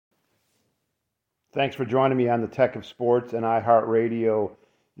Thanks for joining me on the Tech of Sports and iHeartRadio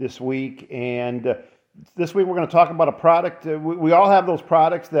this week. And this week we're going to talk about a product. We all have those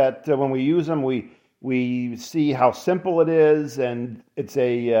products that when we use them, we see how simple it is, and it's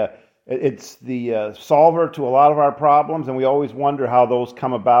the solver to a lot of our problems, and we always wonder how those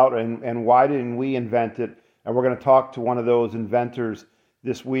come about and why didn't we invent it. And we're going to talk to one of those inventors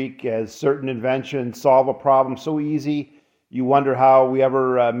this week, as certain inventions solve a problem so easy you wonder how we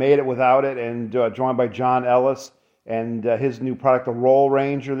ever made it without it. And joined by John Ellis and his new product, the Roll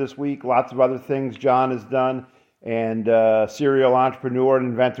Ranger, this week. Lots of other things John has done, and serial entrepreneur and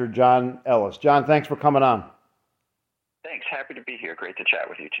inventor John Ellis. John, thanks for coming on. Thanks. Happy to be here. Great to chat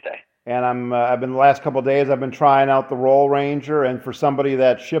with you today. And I've been the last couple of days, I've been trying out the Roll Ranger, and for somebody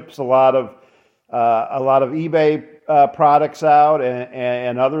that ships a lot of eBay products out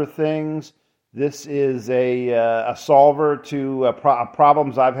and other things, this is a solver to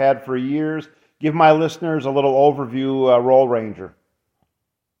problems I've had for years. Give my listeners a little overview, Roll Ranger.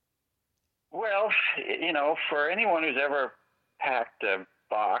 Well, for anyone who's ever packed a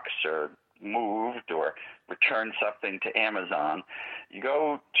box or moved or returned something to Amazon, you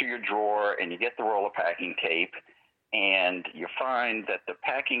go to your drawer and you get the roll of packing tape, and you find that the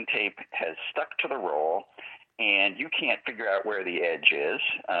packing tape has stuck to the roll, and you can't figure out where the edge is.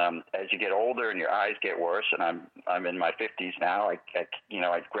 As you get older and your eyes get worse, and I'm in my 50s now, I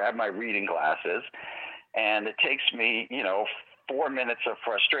grab my reading glasses, and it takes me 4 minutes of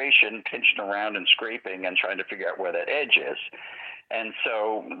frustration pinching around and scraping and trying to figure out where that edge is. And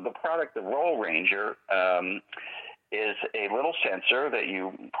so the product, the Roll Ranger, is a little sensor that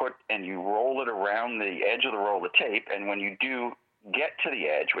you put and you roll it around the edge of the roll of tape, and when you do get to the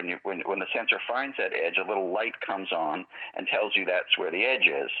edge, when the sensor finds that edge, a little light comes on and tells you that's where the edge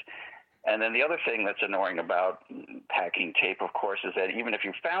is. And then the other thing that's annoying about packing tape, of course, is that even if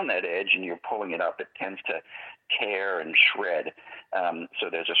you found that edge and you're pulling it up, it tends to tear and shred. So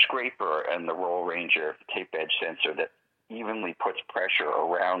there's a scraper and the Roll Ranger tape edge sensor that evenly puts pressure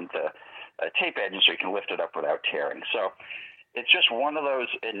around the tape edge so you can lift it up without tearing. So it's just one of those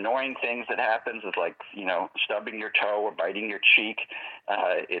annoying things that happens. It's like, stubbing your toe or biting your cheek.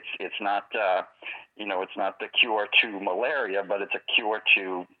 It's not the cure to malaria, but it's a cure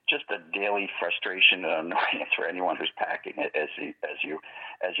to just a daily frustration and annoyance for anyone who's packing it,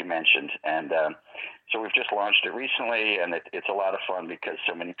 as you mentioned. And so we've just launched it recently, and it's a lot of fun because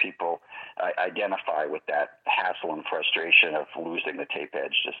so many people identify with that hassle and frustration of losing the tape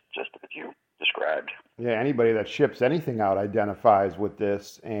edge, just as you described. Yeah, anybody that ships anything out identifies with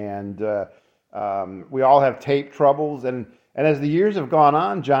this, and we all have tape troubles. And as the years have gone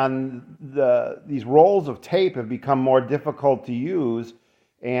on, John, these rolls of tape have become more difficult to use.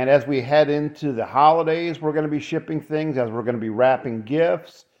 And as we head into the holidays, we're going to be shipping things, as we're going to be wrapping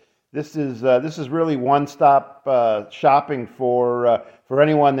gifts. This is really one-stop shopping for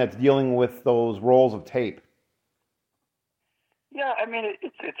anyone that's dealing with those rolls of tape. Yeah, I mean,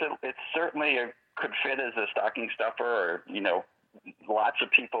 it's certainly could fit as a stocking stuffer, or lots of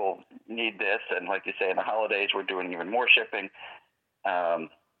people need this, and like you say, in the holidays we're doing even more shipping.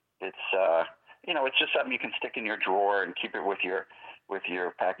 It's just something you can stick in your drawer and keep it with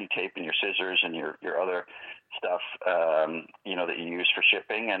your packing tape and your scissors and your other stuff that you use for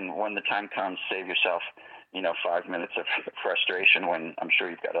shipping. And when the time comes, save yourself 5 minutes of frustration when I'm sure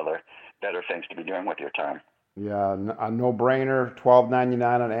you've got other better things to be doing with your time. Yeah, a no-brainer.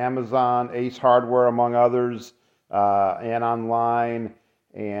 $12.99 on Amazon, Ace Hardware, among others, and online,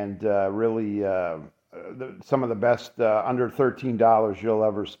 and really some of the best under $13 you'll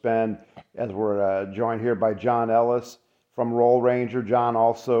ever spend. As we're joined here by John Ellis from Roll Ranger. John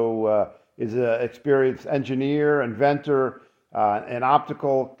also is an experienced engineer, inventor, an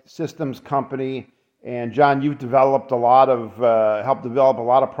optical systems company. And John, you've developed helped develop a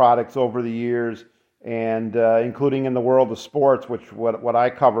lot of products over the years, and including in the world of sports, which what I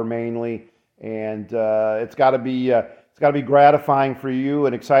cover mainly. And it's got to be gratifying for you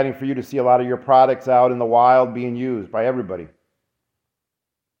and exciting for you to see a lot of your products out in the wild being used by everybody.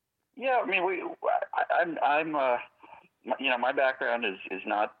 Yeah, I mean, I'm my background is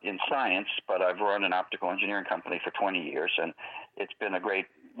not in science, but I've run an optical engineering company for 20 years, and it's been a great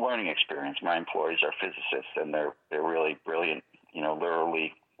learning experience. My employees are physicists, and they're really brilliant,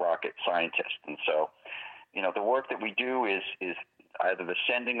 literally rocket scientists. And so, the work that we do is either the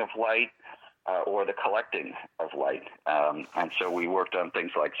sending of light or the collecting of light. And so we worked on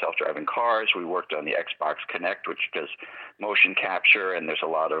things like self-driving cars. We worked on the Xbox Kinect, which does motion capture. And there's a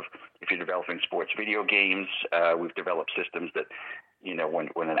lot of, if you're developing sports video games, we've developed systems that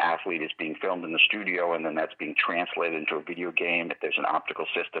when an athlete is being filmed in the studio and then that's being translated into a video game, if there's an optical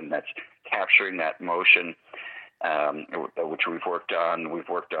system that's capturing that motion, which we've worked on. We've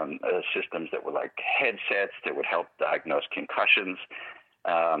worked on systems that were like headsets that would help diagnose concussions.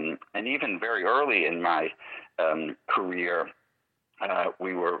 And even very early in my career,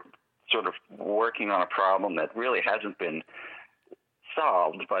 we were sort of working on a problem that really hasn't been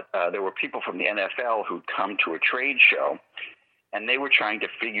solved, but there were people from the NFL who'd come to a trade show, and they were trying to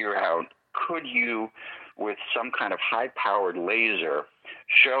figure out, could you, with some kind of high-powered laser,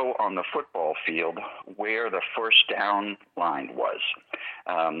 show on the football field where the first down line was,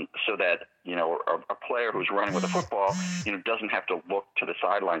 so that a player who's running with a football doesn't have to look to the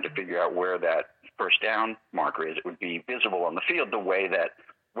sideline to figure out where that first down marker is. It would be visible on the field the way that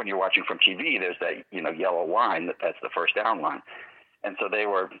when you're watching from TV, there's that yellow line that's the first down line. And so they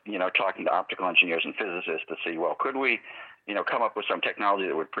were talking to optical engineers and physicists to see, well, could we come up with some technology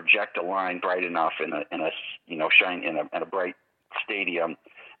that would project a line bright enough in a bright stadium,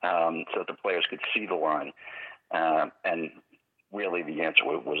 so that the players could see the line. And really, the answer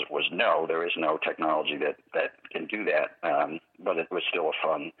was no. There is no technology that can do that. But it was still a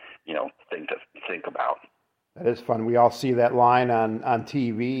fun thing to think about. That is fun. We all see that line on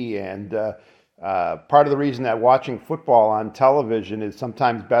TV, and part of the reason that watching football on television is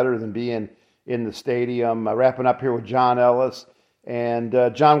sometimes better than being in the stadium. Wrapping up here with John Ellis, and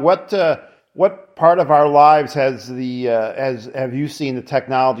John, what part of our lives have you seen the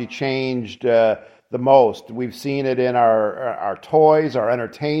technology changed the most? We've seen it in our toys, our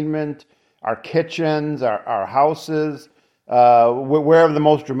entertainment, our kitchens, our houses. Where have the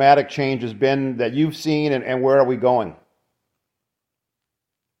most dramatic changes been that you've seen, and where are we going?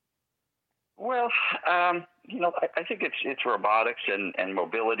 Well, I think it's robotics and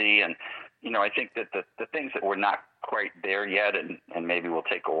mobility, and I think that the things that we're not quite there yet, and maybe will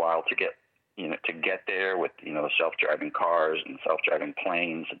take a while to get there with the self-driving cars and self-driving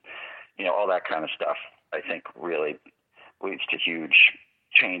planes and all that kind of stuff. I think really leads to huge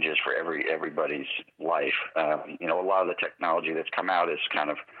changes for everybody's life. A lot of the technology that's come out has kind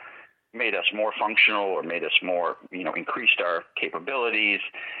of made us more functional, or made us more, increased our capabilities,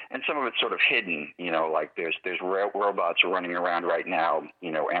 and some of it's sort of hidden. Like there's robots running around right now,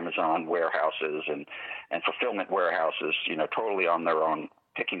 Amazon warehouses and fulfillment warehouses, totally on their own,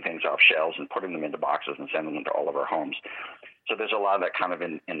 picking things off shelves and putting them into boxes and sending them to all of our homes. So there's a lot of that kind of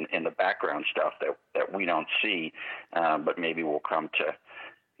in the background stuff that we don't see, but maybe will come to,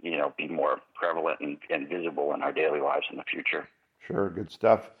 be more prevalent and visible in our daily lives in the future. Sure, good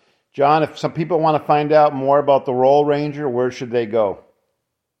stuff. John, if some people want to find out more about the Roll Ranger, where should they go?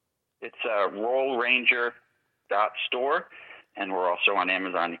 It's rollranger.store, and we're also on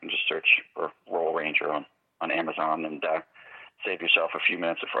Amazon. You can just search for Roll Ranger on Amazon and save yourself a few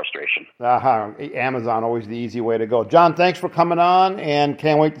minutes of frustration. Amazon, always the easy way to go. John, thanks for coming on, and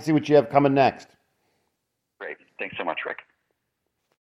can't wait to see what you have coming next. Great. Thanks so much, Rick.